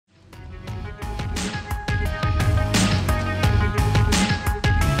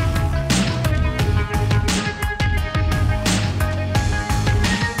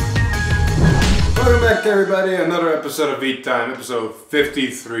back, everybody. Another episode of Beat Time, episode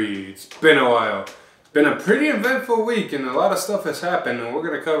 53. It's been a while. It's been a pretty eventful week, and a lot of stuff has happened, and we're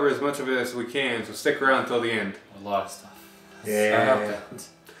going to cover as much of it as we can, so stick around till the end. A lot of stuff. Yeah.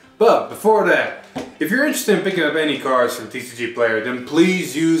 But before that, if you're interested in picking up any cards from TCG Player, then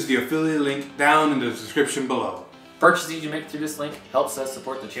please use the affiliate link down in the description below. Purchases you make through this link helps us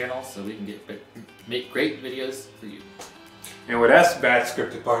support the channel so we can make great videos for you. And with that bad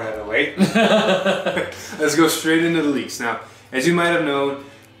scripted part out of the way, let's go straight into the leaks. Now, as you might have known,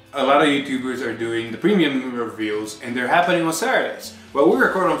 a lot of YouTubers are doing the premium reveals, and they're happening on Saturdays. Well, we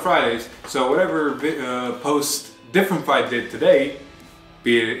record on Fridays, so whatever post Different Fight did today,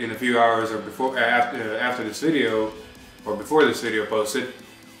 be it in a few hours or before, after this video, or before this video posted,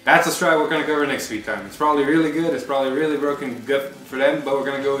 that's a strike we're going to cover next week time. It's probably really good, it's probably really broken good for them, but we're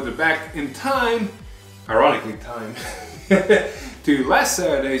going to go with the back in time, ironically time, to last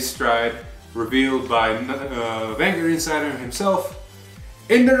Saturday's stride revealed by Vanguard Insider himself,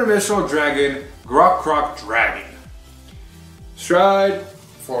 Interdimensional Dragon, Grok Dragon. Stride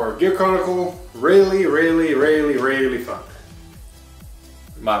for Gear Chronicle, really fun.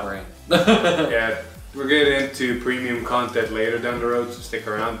 My brain. Yeah, we'll get into premium content later down the road, so stick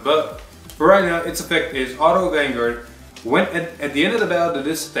around. But for right now, its effect is Auto Vanguard. When at the end of the battle that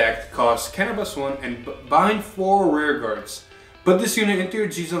this attack costs Cannabis 1 and bind 4 rear guards. Put this unit into your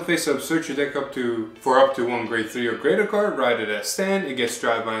G-Zone face up, search your deck for up to 1 grade 3 or greater card, ride it as stand, it gets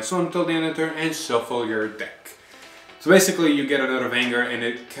Stride minus 1 until the end of the turn, and shuffle your deck. So basically you get another Vanguard and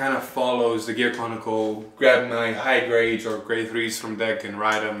it kind of follows the Gear Chronicle, grab my high grades or grade 3s from deck and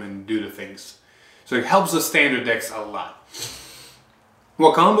ride them and do the things. So it helps the standard decks a lot.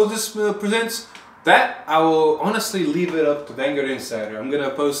 What combo this presents? That I will honestly leave it up to Vanguard Insider. I'm gonna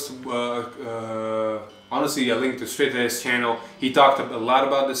post honestly a link straight to his channel. He talked a lot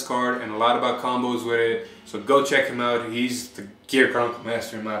about this card and a lot about combos with it. So go check him out. He's the Gear Chronicle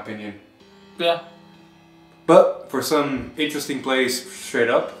master in my opinion. Yeah. But for some interesting plays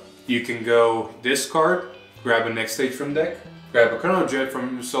straight up, you can go discard, grab a next stage from deck, grab a Chrono Jet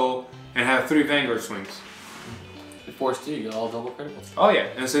from your soul, and have 3 Vanguard swings. It forced you get all double criticals. Oh yeah,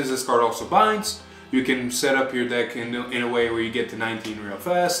 and since this card also binds, you can set up your deck in a way where you get to 19 real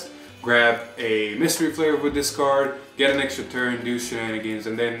fast, grab a Mystery Flavor with this card, get an extra turn, do shenanigans,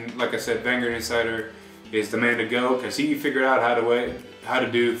 and then, like I said, Vanguard Insider is the man to go because he figured out how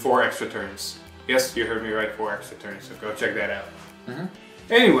to do 4 extra turns. Yes, you heard me right, 4 extra turns, so go check that out.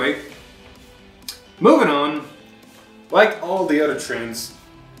 Anyway, moving on, like all the other trends,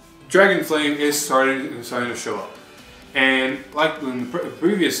 Dragon Flame is starting to show up. And like in the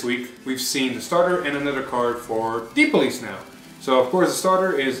previous week, we've seen the starter and another card for D-Police now. So of course the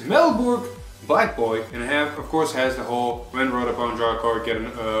starter is Melbourne Black Boy, and of course has the whole when rolled upon draw a card,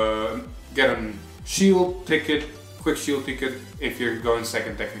 get a shield ticket, quick shield ticket if you're going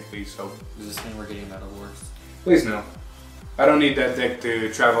second technically. So Does this mean we're getting Metal Wars? please no. I don't need that deck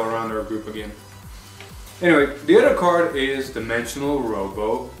to travel around our group again. Anyway, the other card is Dimensional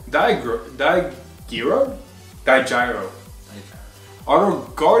Robo Gyro. Auto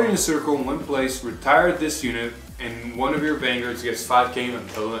Guardian Circle in one place, retire this unit, and one of your Vanguards gets 5k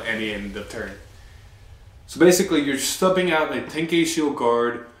until any end of turn. So basically, you're stubbing out a 10k shield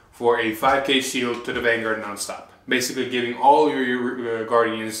guard for a 5k shield to the Vanguard non-stop. Basically, giving all your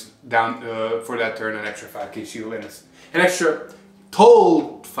Guardians down for that turn an extra 5k shield and an extra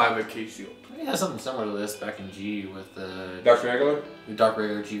total 5k shield. We had something similar to this back in G with the Dark Regular? The Dark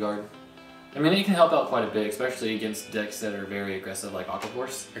Regular G Guard. I mean, it can help out quite a bit, especially against decks that are very aggressive, like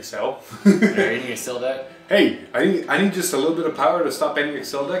Octoforce. Excel. Or any Excel deck. Hey, I need just a little bit of power to stop any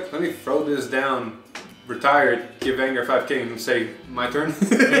Excel deck. Let me throw this down, retire it, give Vanguard 5k, and say, my turn.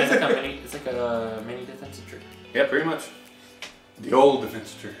 It's like a mini defensive trigger. Yeah, pretty much. The old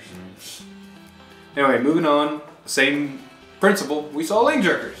defensive triggers. Anyway, moving on. Same principle. We saw Lane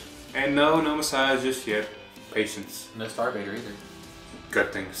Jerkers. And no Messiah just yet. Patience. No Starbaiter either.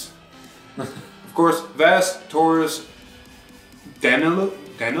 Good things. Of course, Vast, Taurus,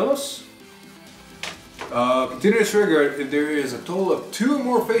 Danilus. Continuous trigger, there is a total of 2 or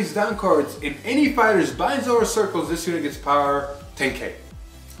more face down cards in any fighter's binds or circles. This unit gets power 10k.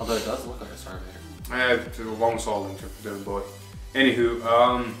 Although it does look like a Starbaiter. It's almost all Link Jerker, boy.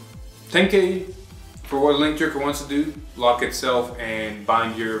 Anywho, 10k for what Link Jerker wants to do, lock itself and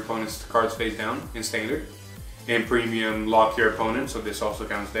bind your opponent's cards face down in standard. In premium, lock your opponent, so this also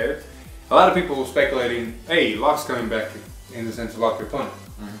counts there. A lot of people were speculating, hey, lock's coming back in the sense of lock your opponent.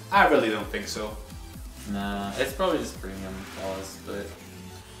 I really don't think so. Nah, it's probably just premium flaws, but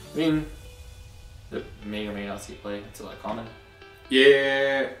I mean, it may or may not see play. It's a lot common.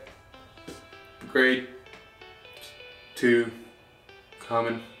 Yeah. Grade 2,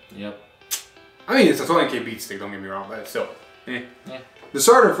 common. Yep. I mean, it's a 20k beat stick, don't get me wrong, but still. Eh. Yeah. The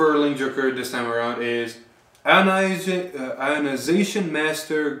starter for Link Joker this time around is Ionization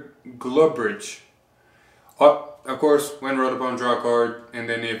Master Glubbridge. Of course, when rolled upon, draw a card, and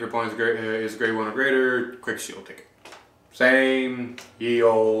then if your opponent is grade 1 or greater, quick shield ticket. Same ye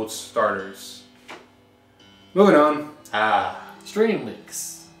old starters. Moving on. Stream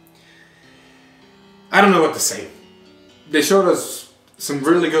Leaks. I don't know what to say. They showed us some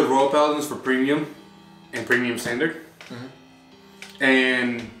really good Royal Paladins for Premium and Premium Standard.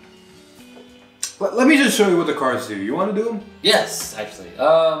 And let me just show you what the cards do. You want to do them? Yes, actually.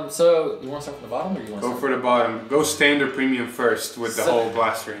 So you want to start from the bottom, or you want to Go for the bottom. Go Standard Premium first with the whole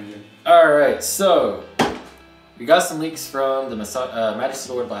blaster engine. All right. So we got some leaks from the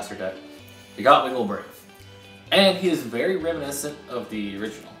Majesty Lord Blaster deck. We got Wingle Brave, and he is very reminiscent of the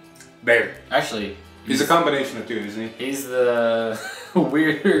original. Very. Actually, He's a combination of two, isn't he? He's the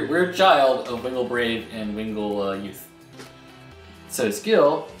weird child of Wingle Brave and Wingle Youth. So his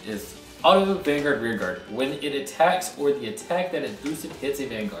skill is Auto Vanguard Rearguard. When it attacks or the attack that it boosted hits a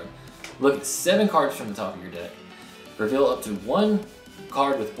Vanguard, look at 7 cards from the top of your deck. Reveal up to 1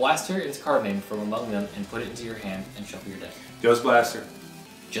 card with Blaster and its card name from among them and put it into your hand and shuffle your deck. Just Blaster.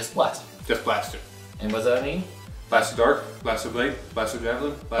 Just Blaster. Just Blaster. And what does that mean? Blaster Dark, Blaster Blade, Blaster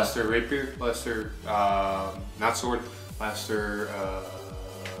Javelin, Blaster Rapier, Blaster not Sword, Blaster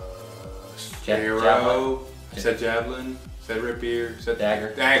Arrow, said Javelin, said Rapier, said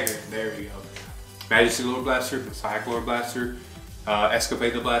Dagger. Dagger, there you go. Majesty Lord Blaster, Messiah Lord Blaster,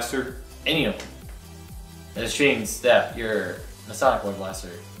 Escapade the Blaster. Any of them. This means that your Masonic Lord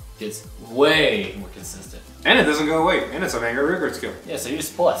Blaster gets way more consistent. And it doesn't go away, and it's a Vanguard Rearguard skill. Yeah, so you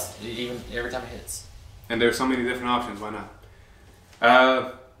just plus, even every time it hits. And there's so many different options, why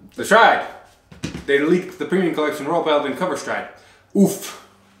not? The Stride. They leaked the Premium Collection Royal Paladin cover Stride. Oof.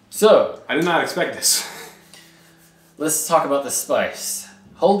 So, I did not expect this. let's talk about the spice.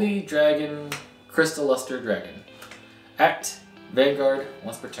 Holy Dragon, Crystal Luster Dragon. Act, Vanguard,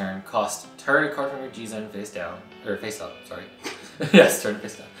 once per turn, cost, turn a card from your G-Zone face down, or face up, sorry. Yes, turn it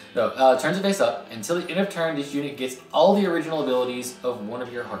face down. No, turns it face up. Until the end of turn, this unit gets all the original abilities of one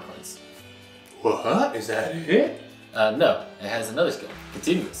of your hard cards. What? Is that it? No, it has another skill.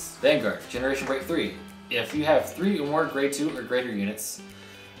 Continuous. Vanguard, Generation Break 3. If you have 3 or more grade 2 or greater units,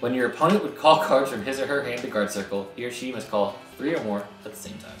 when your opponent would call cards from his or her hand to guard circle, he or she must call 3 or more at the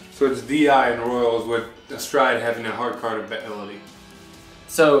same time. So it's DI and Royals with a Stride having a hard card ability.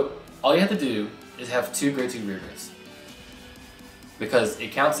 So, all you have to do is have 2 grade 2 rear guards. Because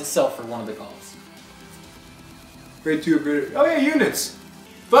it counts itself for one of the calls. Grade 2 or greater. Oh yeah, units!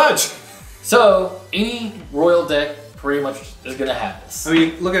 Fudge! So, any Royal deck pretty much is going to have this. I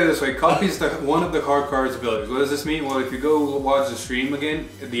mean, look at it this way. Copies one of the hard cards abilities. What does this mean? Well, if you go watch the stream again,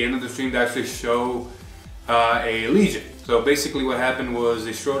 at the end of the stream they actually show a Legion. So basically what happened was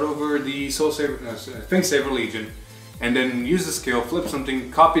they strode over the Soul Saver, Think Saver Legion, and then used the skill, flipped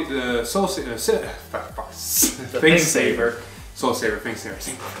something, copied the Soul Saver, Think Saver, Soul Saver, Think Saver,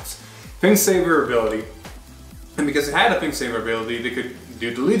 Think Saver ability. And because it had a Think Saver ability, they could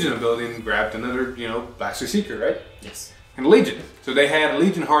do the Legion ability and grabbed another, Blaster Seeker, right? Yes. And Legion. So they had a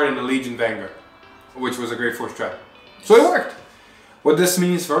Legion Heart and a Legion Vanguard, which was a grade 4 strike. So it worked. What this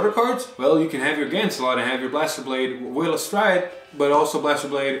means for other cards? Well, you can have your Gancelot and have your Blaster Blade with a Stride, but also Blaster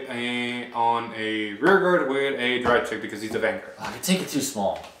Blade on a Rearguard with a Dry Check because he's a Vanguard. I take it too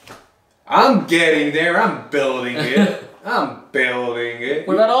small. I'm getting there. I'm building it. I'm building it.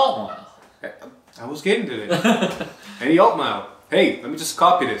 What about Altmile? I was getting to this. Any Altmile. Hey, let me just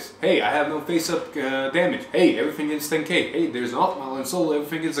copy this. Hey, I have no face-up damage. Hey, everything gets 10k. Hey, there's an Altmile and solo,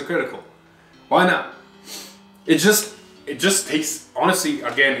 everything gets a critical. Why not? It just takes, honestly,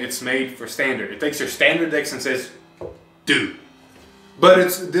 again, it's made for standard. It takes your standard decks and says, do. But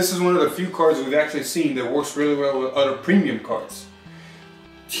this is one of the few cards we've actually seen that works really well with other premium cards.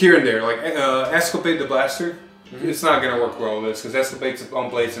 Here and there, like Escapade the Blaster, it's not going to work well with this because Escapade's on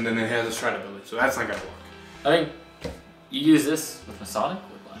Blades and then it has a Stride ability, so that's not going to work. I mean, you use this with Masonic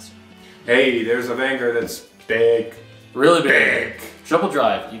or Blaster. Hey, there's a Vanguard that's big. Really big. Triple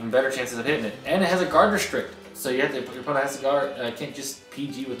drive, even better chances of hitting it. And it has a guard restrict. So you have to, your opponent has to guard, can't just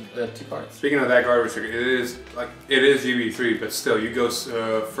PG with 2 cards. Speaking of that guard restrict, it is GB3, but still, you go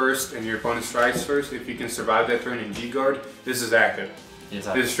first and your opponent strikes first. If you can survive that turn in G guard, this is active. Yes,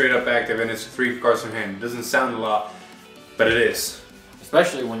 this is straight up active and it's 3 cards from hand. It doesn't sound a lot, but it is.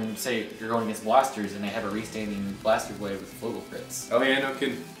 Especially when, say, you're going against blasters and they have a restanding blaster blade with Flugel crits. Oh yeah, no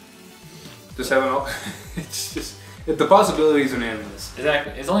kidding. Just have an it's The possibilities are endless.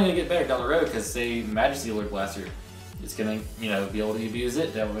 Exactly. It's only gonna get better down the road because say Majesty Lord Blaster, it's gonna be able to abuse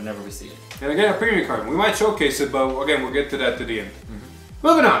it whenever we see it. And again, a premium card. We might showcase it, but again, we'll get to that to the end.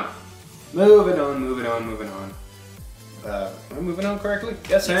 Moving on. Am I moving on correctly?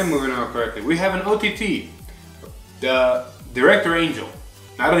 Yes, I am moving on correctly. We have an OTT. The Director Angel.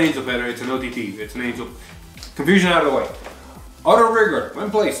 Not an Angel Better, it's an OTT. It's an Angel. Confusion out of the way. Auto Rearguard. When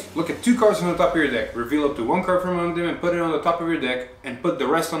placed, look at 2 cards on the top of your deck. Reveal up to 1 card from among them and put it on the top of your deck. And put the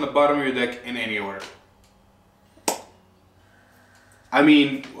rest on the bottom of your deck in any order. I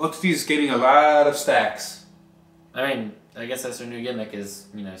mean, OTT is getting a lot of stacks. I mean, I guess that's their new gimmick is,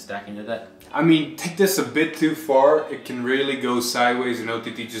 stacking the deck. I mean, take this a bit too far, it can really go sideways and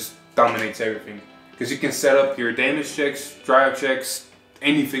OTT just dominates everything. Because you can set up your damage checks, drive checks,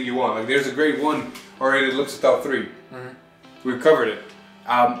 anything you want. Like there's a grade 1 already that looks at top 3. We've covered it.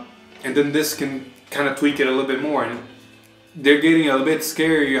 And then this can kind of tweak it a little bit more. And they're getting a bit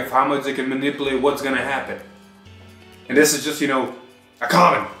scary of how much they can manipulate what's going to happen. And this is just, a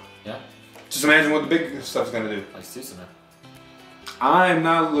common. Yeah. Just imagine what the big stuff's going to do. Like Susano. I'm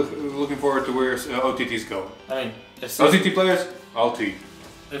not looking forward to where OTT's going. I mean, if OTT players, I'll T.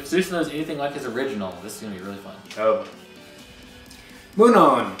 If Susano is anything like his original, this is going to be really fun. Oh. Moving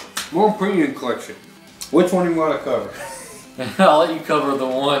on. More premium collection. Which one do you want to cover? I'll let you cover the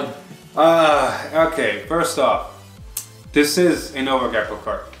one. Okay, first off, this is a Nova Grapple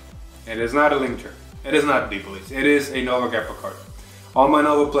card. It is not a Linktree. It is not Deep Elite. It is a Nova Grapple card. All my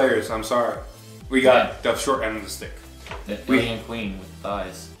Nova players, I'm sorry. We got the short end of the stick. The Alien Queen with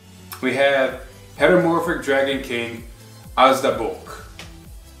thighs. We have Heteromorphic Dragon King Azdabok.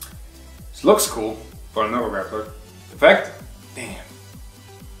 This looks cool for a Nova Grappler. Effect? Damn.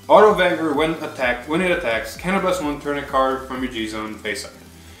 Auto Vanguard when it attacks, counterblast 1, turn a card from your G-Zone face up.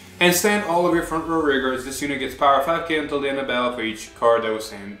 And stand all of your front row rear guards. This unit gets power 5k until the end of battle for each card that was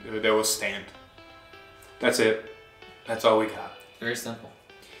stand. That's it. That's all we got. Very simple.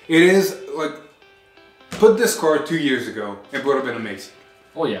 It is like, put this card 2 years ago, it would have been amazing.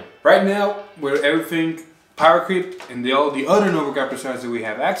 Oh yeah. Right now, with everything power creep and all the other Nova Grappler cards that we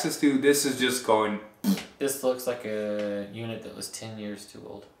have access to, this is just going. This looks like a unit that was 10 years too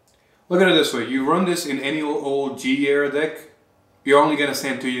old. Look at it this way, you run this in any old G era deck, you're only going to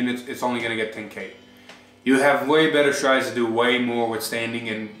stand 2 units, it's only going to get 10k. You have way better strides to do way more with standing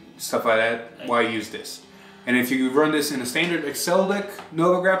and stuff like that, why use this? And if you run this in a standard Excel deck,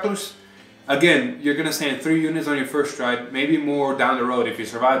 Nova Grapplers, again, you're going to stand 3 units on your first stride, maybe more down the road if you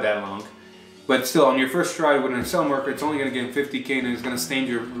survive that long. But still, on your first stride with an Excel marker, it's only going to get 50k and it's going to stand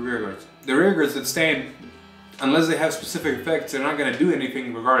your rear guards. The rear guards that stand, unless they have specific effects, they're not going to do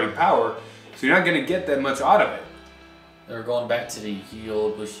anything regarding power, so you're not going to get that much out of it. They're going back to the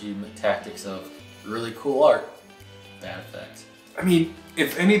old Bushi tactics of really cool art, bad effect. I mean,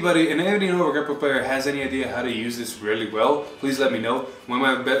 if anybody, and any Nova Grapple player has any idea how to use this really well, please let me know. One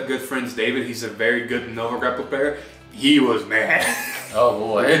of my good friends, David, he's a very good Nova Grapple player. He was mad. Oh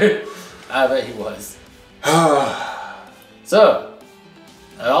boy, I bet he was. So,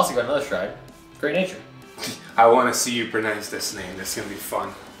 I also got another stride, Great Nature. I want to see you pronounce this name. This is gonna be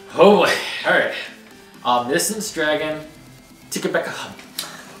fun. Oh boy! All right, Omniscience Dragon, Tikabeka.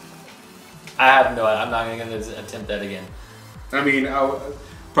 I have no. I'm not gonna attempt that again. I mean,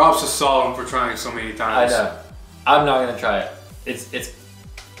 props to Solomon for trying so many times. I know. I'm not gonna try it. It's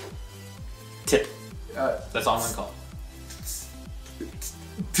tip. That's all I'm gonna call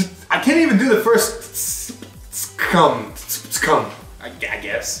it. I can't even do the first come. I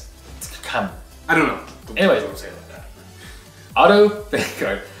guess. Come. I don't know. Anyways, don't say it like that. Auto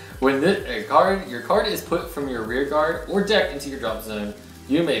Vanguard. When your card is put from your rear guard or deck into your drop zone,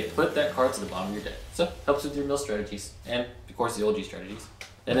 you may put that card to the bottom of your deck. So helps with your mill strategies and of course the OG strategies.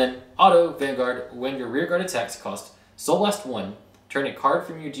 And then Auto Vanguard, when your rear guard attacks cost Soul Blast 1, turn a card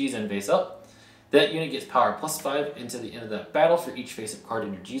from your G-Zone face up. That unit gets power +5 into the end of that battle for each face-up card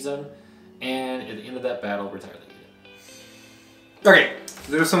in your G-Zone. And at the end of that battle, retire that unit. Okay,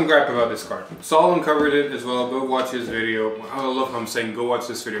 there's some gripe about this card. Solomon covered it as well. Go watch his video. I love how I'm saying go watch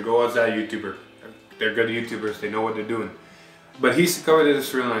this video. Go watch that YouTuber. They're good YouTubers. They know what they're doing. But he's covered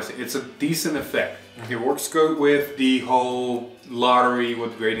this real nicely. It's a decent effect. It works good with the whole lottery,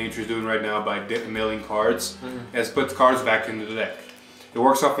 what Great Nature is doing right now by milling cards. It puts cards back into the deck. It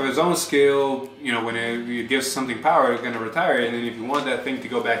works off of his own skill. You know, when it gives something power, it's going to retire it. And then if you want that thing to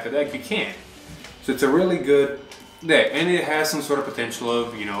go back to the deck, you can. So it's a really good deck. And it has some sort of potential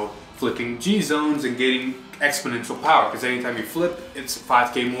of, you know, flipping G-zones and getting exponential power. Because anytime you flip, it's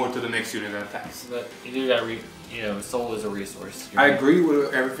 5k more to the next unit that attacks. But you do got, you know, soul is a resource. I agree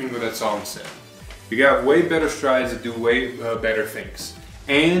with everything that Solomon said. You got way better strides that do way better things.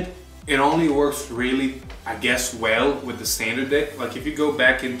 And it only works really, I guess, well with the standard deck. Like if you go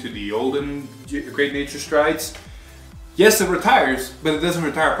back into the olden Great Nature strides, yes, it retires, but it doesn't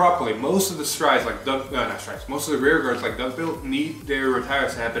retire properly. Most of the strides, like most of the rear guards, like Duckbill, need their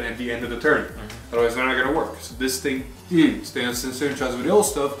retires to happen at the end of the turn. Otherwise, they're not going to work. So this thing stands synergized with the old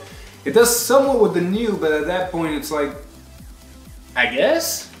stuff. It does somewhat with the new, but at that point, it's like, I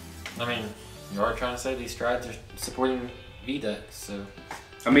guess. I mean, you are trying to say these strides are supporting V decks, so.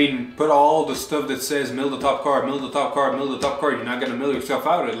 I mean, put all the stuff that says mill the top card, mill the top card, mill the top card. You're not going to mill yourself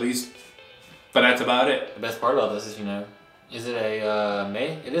out at least. But that's about it. The best part about this is, is it a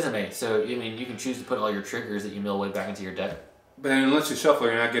May? It is a May, so I mean, you can choose to put all your triggers that you mill way back into your deck. But then unless you shuffle,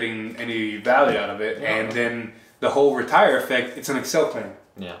 you're not getting any value out of it. Yeah. And then the whole retire effect, it's an Excel claim.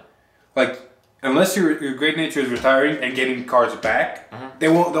 Yeah. Like, unless your Great Nature is retiring and getting cards back, they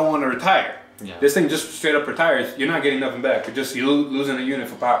don't want to retire. Yeah. This thing just straight up retires. You're not getting nothing back. You're just losing a unit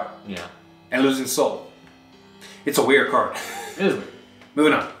for power. Yeah. And losing soul. It's a weird card. It is weird.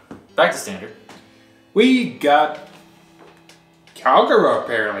 Moving on. Back to standard. We got Kagura,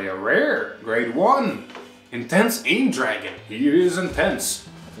 apparently a rare, grade 1. Intense Aim Dragon. He is intense.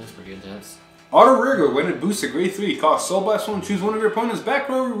 That's pretty intense. Auto rear guard, when it boosts a grade 3, cost Soul Blast 1, choose one of your opponent's back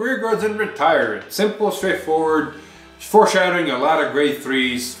row rear guards and retire it. Simple, straightforward, foreshadowing a lot of grade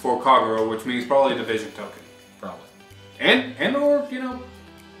 3s for Kagura, which means probably Division token. Probably. And or,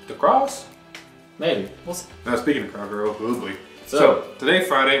 the cross? Maybe. We'll see. Now, speaking of Kagura, boobly. So, today,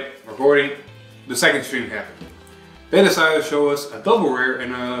 Friday, recording, the second stream happened. They decided to show us a double rare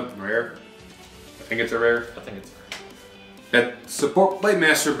and a rare. I think it's a rare. I think it's a rare. That support Blade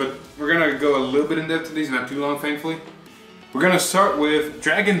Master, but we're gonna go a little bit in depth to these, not too long, thankfully. We're gonna start with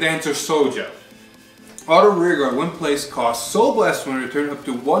Dragon Dancer Soja. Auto rearguard, when placed, costs Soul Blast when return up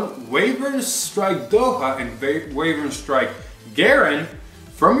to 1 Wyvern Strike Doha and Wyvern Strike Garen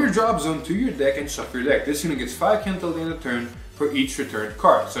from your drop zone to your deck and shuffle your deck. This unit gets 5k until the end of the turn for each returned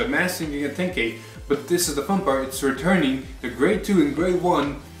card. So at Mastering you get 10k, but this is the fun part, it's returning the grade 2 and grade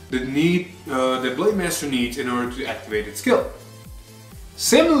 1 that Blade Master needs in order to activate its skill.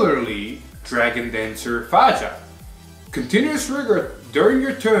 Similarly, Dragon Dancer Faja. Continuous rearguard during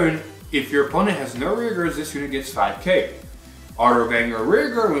your turn. If your opponent has no rearguards, this unit gets 5k. Auto Vanguard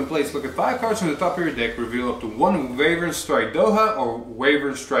rearguard, when placed, look at 5 cards from the top of your deck, reveal up to 1 Wyvern Strike Doha or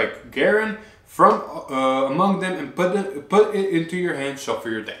Wyvern Strike Garen from among them and put it into your hand,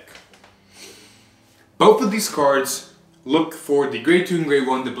 shuffle your deck. Both of these cards look for the grade 2 and grade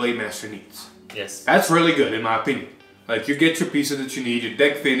 1 the Blade Master needs. Yes. That's really good in my opinion. Like you get your pieces that you need, your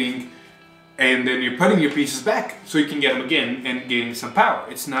deck thinning, and then you're putting your pieces back so you can get them again and gain some power.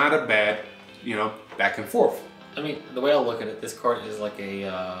 It's not a bad, back and forth. I mean, the way I look at it, this card is like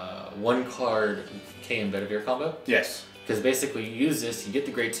a 1 card K and Bedivere combo. Yes. Because basically you use this, you get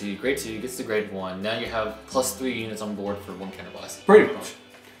the grade 2 gets the grade 1, now you have plus 3 units on board for 1 Counter Blast. Pretty much.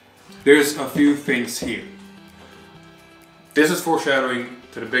 There's a few things here. This is foreshadowing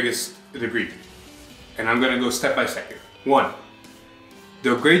to the biggest degree. And I'm going to go step by step here. 1.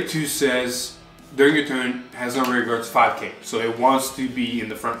 The grade 2 says, during your turn, has no rear guards 5k. So it wants to be in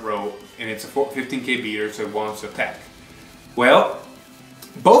the front row, and it's a 15k beater, so it wants to attack. Well,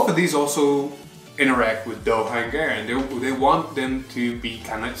 both of these also interact with Doha and Garen. They want them to be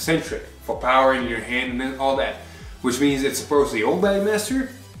kind of eccentric, for power in your hand and all that. Which means it supports the old Blade Master,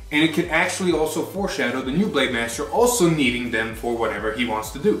 and it can actually also foreshadow the new Blade Master also needing them for whatever he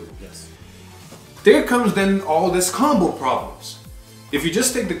wants to do. Yes. There comes then all this combo problems. If you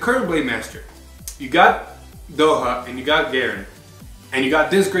just take the current Blade Master, you got Doha and you got Garen, and you got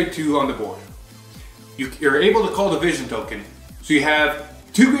this grade 2 on the board. You're able to call the Vision token, so you have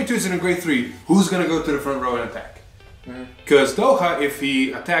 2 grade 2s and a grade 3. Who's gonna go to the front row and attack? Because Doha, if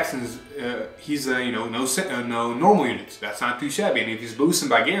he attacks, he's no normal units. That's not too shabby. And if he's boosted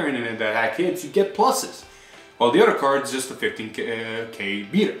by Garen and that hack hits, you get pluses. While the other card's just a 15k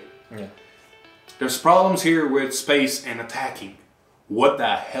beater. Yeah. There's problems here with space and attacking. What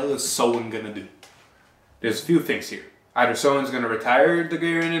the hell is Soen gonna do? There's a few things here. Either Soen's gonna retire the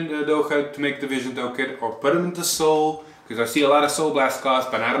Garen and the Doha to make the Vision token, or put him into Soul, because I see a lot of Soul Blast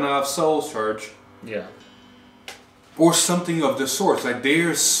cost, but not enough Soul Charge. Yeah. Or something of the sort. Like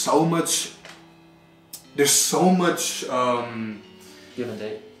there's so much give and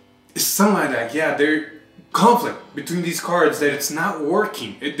take. Something like that. Yeah, there's conflict between these cards that it's not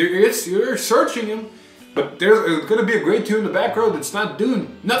working. You're searching them, but there's gonna be a grade 2 in the back row that's not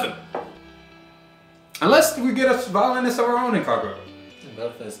doing nothing. Unless we get a Violinist of our own in Kagura.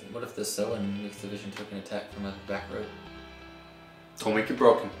 What if the Soen makes the Vision token attack from a back row? Don't make it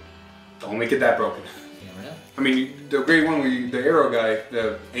broken. Don't make it that broken. You never know. I mean, the grade 1, the arrow guy,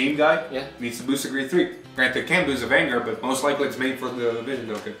 the aim guy, Yeah. needs to boost a grade 3. Granted, it can boost a Vanguard, but most likely it's made for the Vision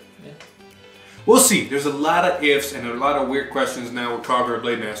token. Yeah. We'll see. There's a lot of ifs and a lot of weird questions now with Kagura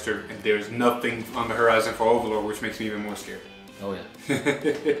Blade Master, and there's nothing on the horizon for Overlord, which makes me even more scared. Oh yeah.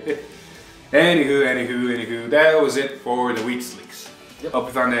 Anywho, that was it for the week's leaks. Yep. Hope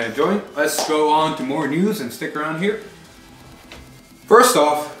you found that enjoying. Let's go on to more news and stick around here. First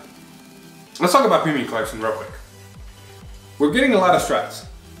off, let's talk about Premium Collection real quick. We're getting a lot of strats.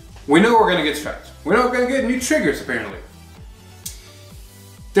 We know we're gonna get strats. We know we're gonna get new triggers apparently.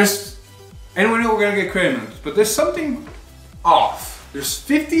 And we know we're gonna get credit moves, but there's something off. There's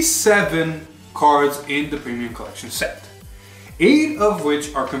 57 cards in the Premium Collection set. 8 of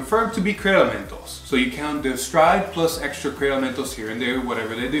which are confirmed to be Cradle Elementals. So you count the Stride plus extra Cradle Elementals here and there,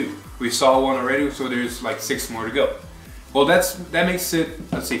 whatever they do. We saw one already, so there's like 6 more to go. Well, that makes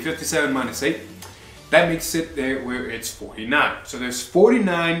it, let's see, 57 minus 8. That makes it there where it's 49. So there's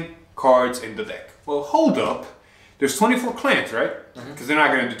 49 cards in the deck. Well, hold up. There's 24 clans, right? Because they're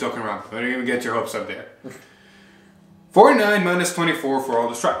not going to do token round. Don't even get your hopes up there. 49 minus 24 for all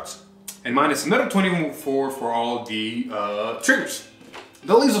the strides. And minus another 24 for all the triggers.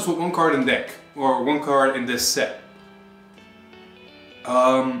 That leaves us with 1 card in deck. Or 1 card in this set.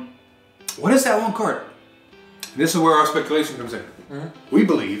 What is that 1 card? This is where our speculation comes in. We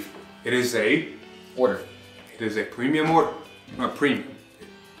believe it is a Order. It is a premium order. Not premium.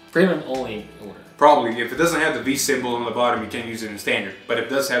 Premium only order. Probably, if it doesn't have the V symbol on the bottom, you can't use it in standard. But if it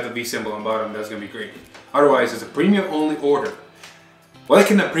does have the V symbol on the bottom, that's going to be great. Otherwise, it's a premium only order. What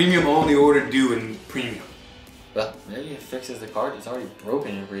can a premium only order do in premium? Well, maybe it fixes the card. It's already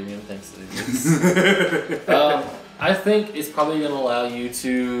broken in premium thanks to the leaks. I think it's probably going to allow you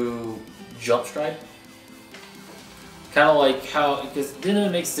to jump stride. Kind of like how, because didn't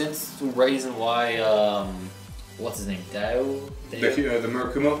it make sense the reason why, what's his name, Dao? The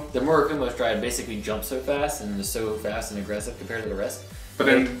Murakumo? The Murakumo stride basically jumps so fast and is so fast and aggressive compared to the rest. But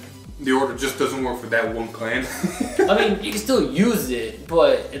then the order just doesn't work for that 1 clan. I mean, you can still use it,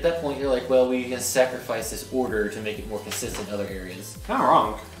 but at that point you're like, well, we can sacrifice this order to make it more consistent in other areas. Not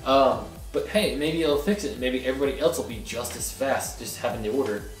wrong. But hey, maybe it'll fix it. Maybe everybody else will be just as fast, just having the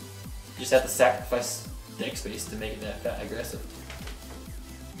order. You just have to sacrifice deck space to make it that aggressive.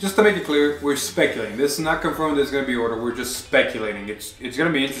 Just to make it clear, we're speculating. This is not confirmed that it's going to be order. We're just speculating. It's going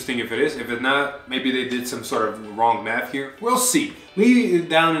to be interesting if it is. If it's not, maybe they did some sort of wrong math here. We'll see. Leave it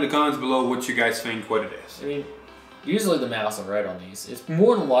down in the comments below what you guys think what it is. I mean, usually the maths are right on these. It's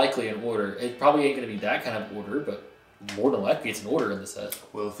more than likely an order. It probably ain't going to be that kind of order, but more than likely it's an order in the set.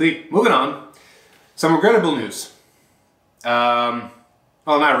 We'll see. Moving on. Some regrettable news. Well,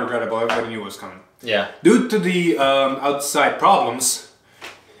 not regrettable. Everybody knew it was coming. Yeah. Due to the outside problems,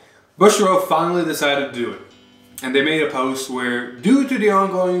 Bushiroad finally decided to do it. And they made a post where, due to the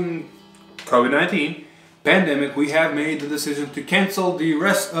ongoing COVID-19 pandemic, we have made the decision to cancel the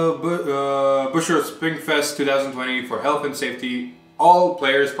rest of Bushiroad Springfest 2020 for health and safety, all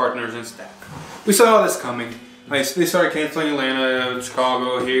players, partners, and staff. We saw this coming. Like, they started canceling Atlanta,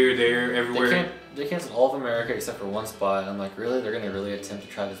 Chicago, here, there, everywhere. They canceled all of America except for 1 spot. I'm like, really? They're gonna really attempt to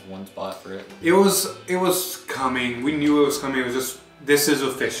try this 1 spot for it? It was coming. We knew it was coming. It was just, this is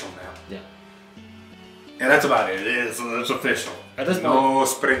official now. Yeah. And that's about it. It's official. At this no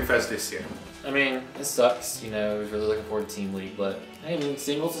Springfest this year. I mean, it sucks. You know, I was really looking forward to Team League, but I mean,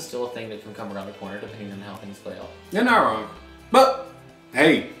 singles is still a thing that can come around the corner depending on how things play out. You're not wrong. But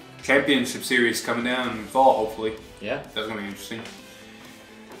hey, Championship Series coming down in fall, hopefully. Yeah. That's gonna be interesting.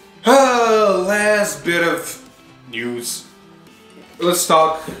 Last bit of news. Let's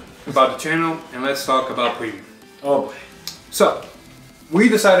talk about the channel and let's talk about Premium. Oh boy. So, we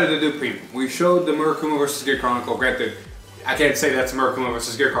decided to do Premium. We showed the Murakumo vs. Gear Chronicle. Granted, I can't say that's Murakumo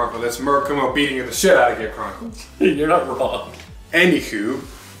vs. Gear Chronicle. That's Murakumo beating the shit out of Gear Chronicle. You're not wrong. Anywho,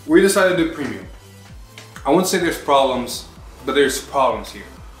 we decided to do Premium. I won't say there's problems, but there's problems here.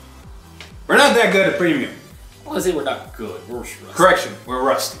 We're not that good at Premium. I want to say we're not good. We're rusty. Correction, we're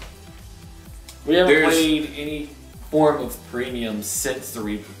rusty. We haven't played any form of Premium since the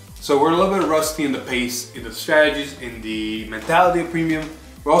reboot. So we're a little bit rusty in the pace, in the strategies, in the mentality of Premium.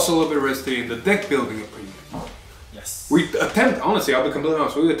 We're also a little bit rusty in the deck building of Premium. Yes. Honestly, I'll be completely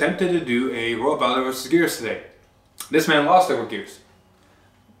honest, we attempted to do a Royal Valor vs. Gears today. This man lost over Gears.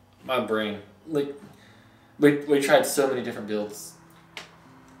 My brain. Like, we tried so many different builds.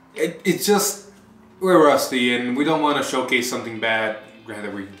 It's just, we're rusty and we don't want to showcase something bad.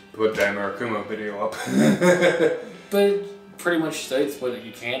 Granted, we put that Murakumo video up. But pretty much states what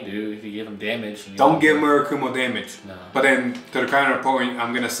you can do if you give him damage. And Don't give Murakumo damage. No. But then, to the counterpoint,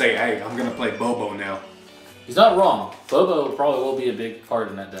 I'm going to say, hey, I'm going to play Bobo now. He's not wrong. Bobo probably will be a big part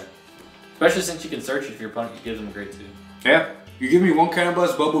in that deck. Especially since you can search it if your opponent gives him a grade 2. Yeah. You give me 1 Counter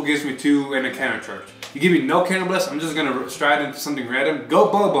Blast, Bobo gives me 2 and a counter charge. You give me no Counter Blast, I'm just going to stride into something random,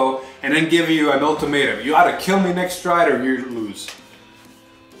 go Bobo, and then give you an ultimatum. You either kill me next stride or you lose.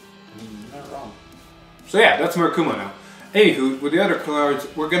 Not wrong. So yeah, that's Murakumo now. Anywho, with the other cards,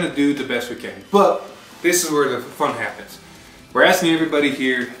 we're going to do the best we can. But this is where the fun happens. We're asking everybody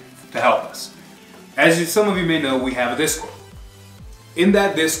here to help us. As some of you may know, we have a Discord. In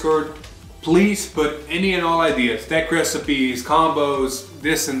that Discord, please put any and all ideas, deck recipes, combos,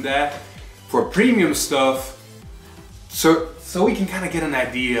 this and that, for premium stuff, so we can kind of get an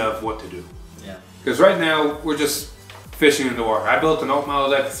idea of what to do. Yeah. Because right now, we're just fishing in the water. I built an alt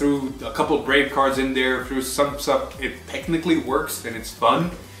model deck, threw a couple of Brave cards in there, threw some stuff. It technically works and it's fun.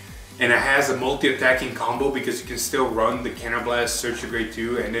 And it has a multi-attacking combo because you can still run the Counter Blast, search your grade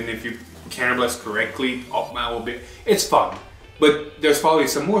 2, and then if you Counter Blast correctly, alt model will be... It's fun. But there's probably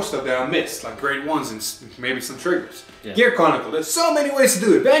some more stuff that I missed, like grade 1s and maybe some triggers. Yeah. Gear Chronicle, there's so many ways to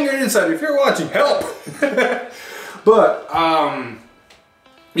do it. Vanguard Insider, if you're watching, help! But,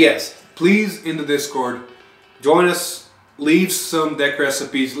 yes, please in the Discord, join us, leave some deck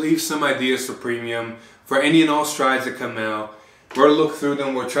recipes, leave some ideas for premium, for any and all strides that come out. We'll look through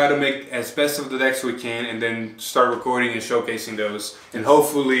them, we'll try to make as best of the decks we can and then start recording and showcasing those. And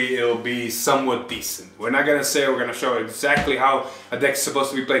hopefully it'll be somewhat decent. We're not going to say we're going to show exactly how a deck's supposed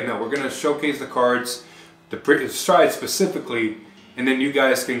to be played. No, we're going to showcase the cards, the strides specifically, and then you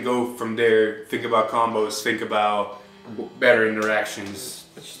guys can go from there, think about combos, think about better interactions.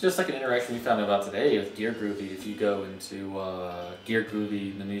 It's just like an interaction we found about today with Gear Groovy. If you go into Gear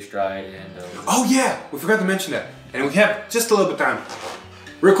Groovy, the new stride, and... oh yeah! We forgot to mention that. And we have just a little bit of time.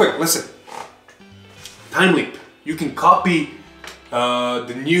 Real quick, listen. Time Leap. You can copy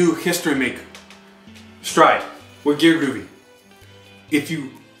the new History Maker stride with Gear Groovy. If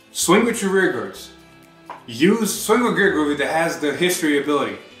you swing with your rear guards, swing with Gear Groovy that has the History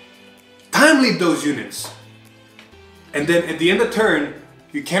ability. Time Leap those units. And then at the end of turn,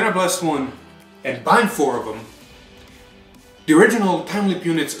 you Counter Blast 1 and bind 4 of them. The original Time Leap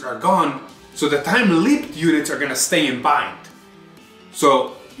units are gone, so the Time Leap units are gonna stay in bind.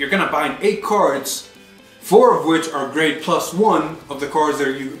 So you're gonna bind 8 cards, 4 of which are grade +1 of the cards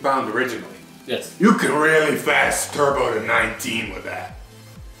that you bound originally. Yes. You can really fast turbo to 19 with that.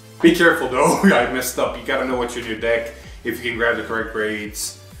 Be careful though, I messed up. You gotta know what's in your deck, if you can grab the correct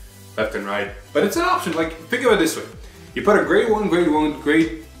grades, left and right. But it's an option, like, think of it this way. You put a grade 1,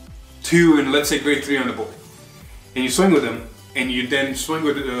 grade 2, and let's say grade 3 on the board. And you swing with them, and you then swing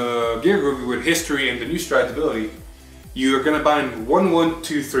with Gear Groovy with History and the new stride ability. You're gonna bind 1, 1,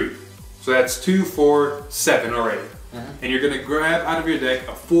 2, 3. So that's 2, 4, 7 already. And you're gonna grab out of your deck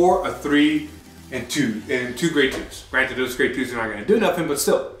a 4, a 3, and 2 grade 2s. Granted, those grade 2s are not gonna do nothing, but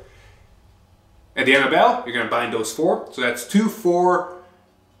still. At the end of battle, you're gonna bind those 4. So that's 2, 4,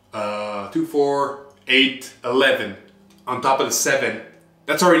 8, 11. On top of the 7,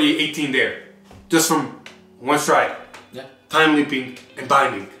 that's already 18 there. Just from one stride. Yeah. Time leaping and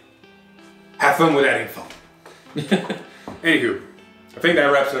binding. Have fun with that info. Anywho, I think that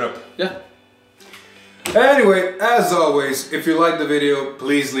wraps it up. Yeah. Anyway, as always, if you liked the video,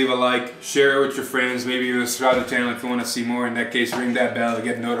 please leave a like, share it with your friends, maybe even subscribe to the channel if you want to see more. In that case, ring that bell to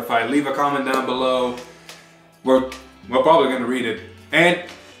get notified. Leave a comment down below. We're probably going to read it. And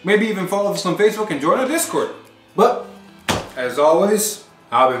maybe even follow us on Facebook and join our Discord. But, as always,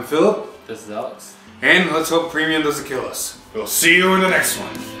 I've been Philip. This is Alex. And let's hope premium doesn't kill us. We'll see you in the next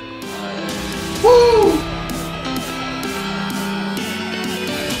one. Woo!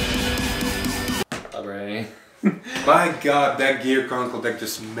 Bye, My God, that Gear Chronicle deck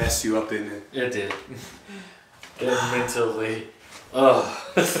just messed you up, didn't it? It did. Mentally. Ugh.